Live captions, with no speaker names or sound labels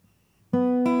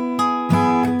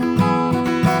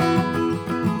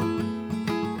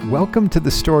Welcome to The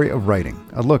Story of Writing,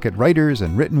 a look at writers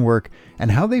and written work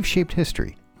and how they've shaped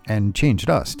history, and changed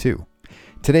us too.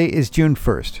 Today is June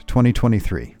 1st,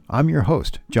 2023. I'm your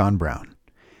host, John Brown.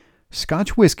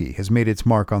 Scotch whiskey has made its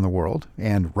mark on the world,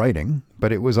 and writing,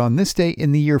 but it was on this day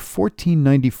in the year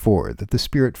 1494 that the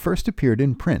spirit first appeared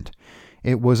in print.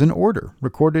 It was an order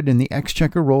recorded in the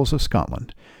Exchequer Rolls of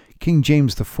Scotland. King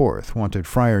James IV wanted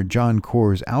Friar John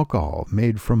Core's alcohol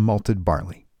made from malted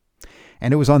barley.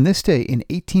 And it was on this day in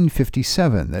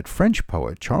 1857 that French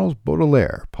poet Charles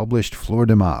Baudelaire published Fleurs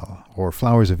de Mal, or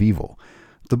Flowers of Evil.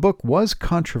 The book was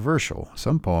controversial.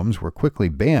 Some poems were quickly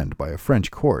banned by a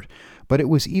French court, but it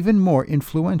was even more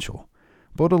influential.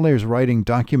 Baudelaire's writing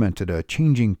documented a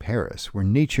changing Paris where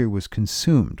nature was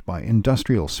consumed by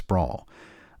industrial sprawl.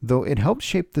 Though it helped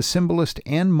shape the symbolist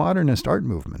and modernist art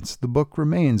movements, the book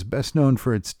remains best known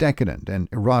for its decadent and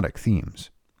erotic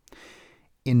themes.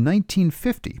 In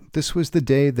 1950, this was the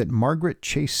day that Margaret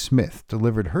Chase Smith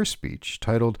delivered her speech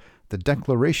titled The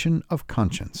Declaration of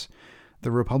Conscience.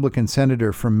 The Republican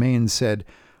senator from Maine said,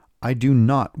 "I do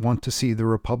not want to see the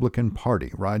Republican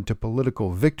Party ride to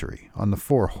political victory on the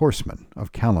four horsemen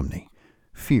of calumny: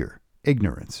 fear,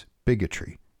 ignorance,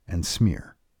 bigotry, and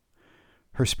smear."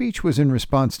 Her speech was in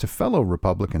response to fellow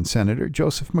Republican Senator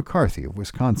Joseph McCarthy of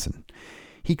Wisconsin.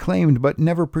 He claimed but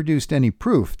never produced any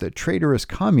proof that traitorous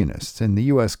communists in the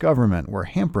U.S. government were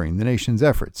hampering the nation's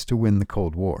efforts to win the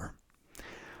Cold War.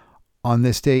 On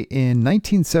this day in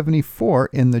 1974,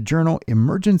 in the journal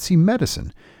Emergency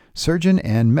Medicine, surgeon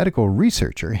and medical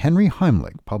researcher Henry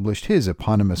Heimlich published his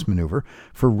eponymous maneuver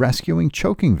for rescuing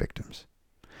choking victims.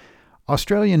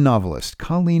 Australian novelist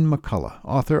Colleen McCullough,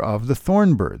 author of The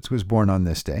Thornbirds, was born on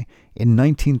this day in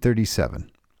 1937.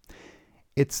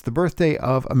 It's the birthday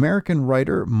of American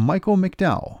writer Michael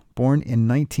McDowell, born in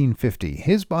 1950.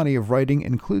 His body of writing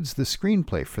includes the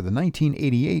screenplay for the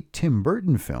 1988 Tim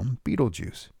Burton film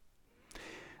Beetlejuice.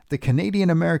 The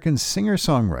Canadian-American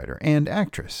singer-songwriter and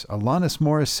actress Alanis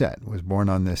Morissette was born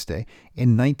on this day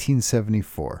in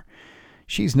 1974.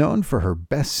 She's known for her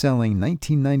best-selling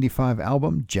 1995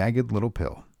 album Jagged Little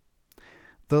Pill.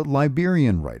 The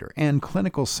Liberian writer and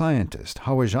clinical scientist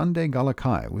Hawajande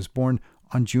Galakai was born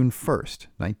on June 1st,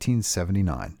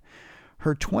 1979.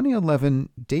 Her 2011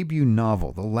 debut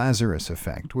novel, The Lazarus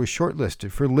Effect, was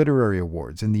shortlisted for literary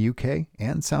awards in the UK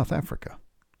and South Africa.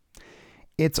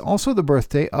 It's also the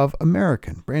birthday of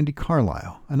American Brandi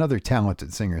Carlile, another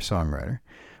talented singer-songwriter.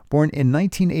 Born in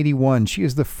 1981, she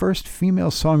is the first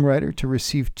female songwriter to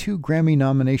receive 2 Grammy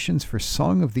nominations for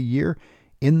Song of the Year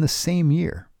in the same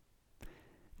year.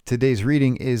 Today's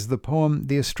reading is the poem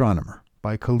The Astronomer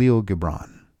by Khalil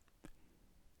Gibran.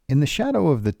 In the shadow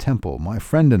of the temple, my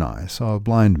friend and I saw a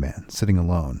blind man sitting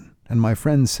alone, and my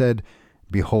friend said,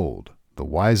 "Behold, the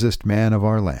wisest man of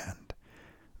our land."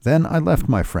 Then I left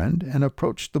my friend and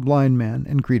approached the blind man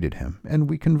and greeted him, and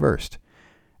we conversed.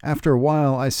 After a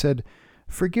while I said,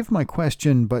 "Forgive my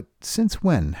question, but since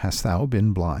when hast thou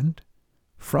been blind?"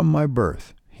 "From my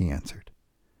birth," he answered.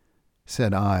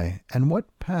 Said I, "And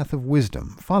what path of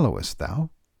wisdom followest thou?"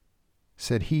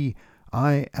 Said he,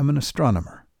 "I am an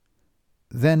astronomer."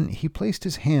 Then he placed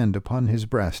his hand upon his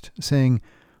breast, saying,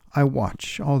 "I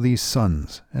watch all these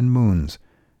suns and moons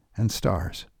and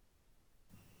stars."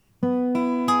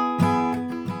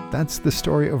 That's the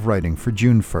story of writing for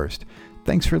June 1st.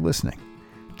 Thanks for listening.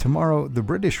 Tomorrow, the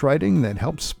British writing that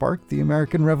helped spark the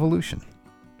American Revolution.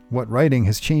 What writing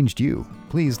has changed you?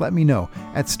 Please let me know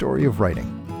at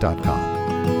storyofwriting.com.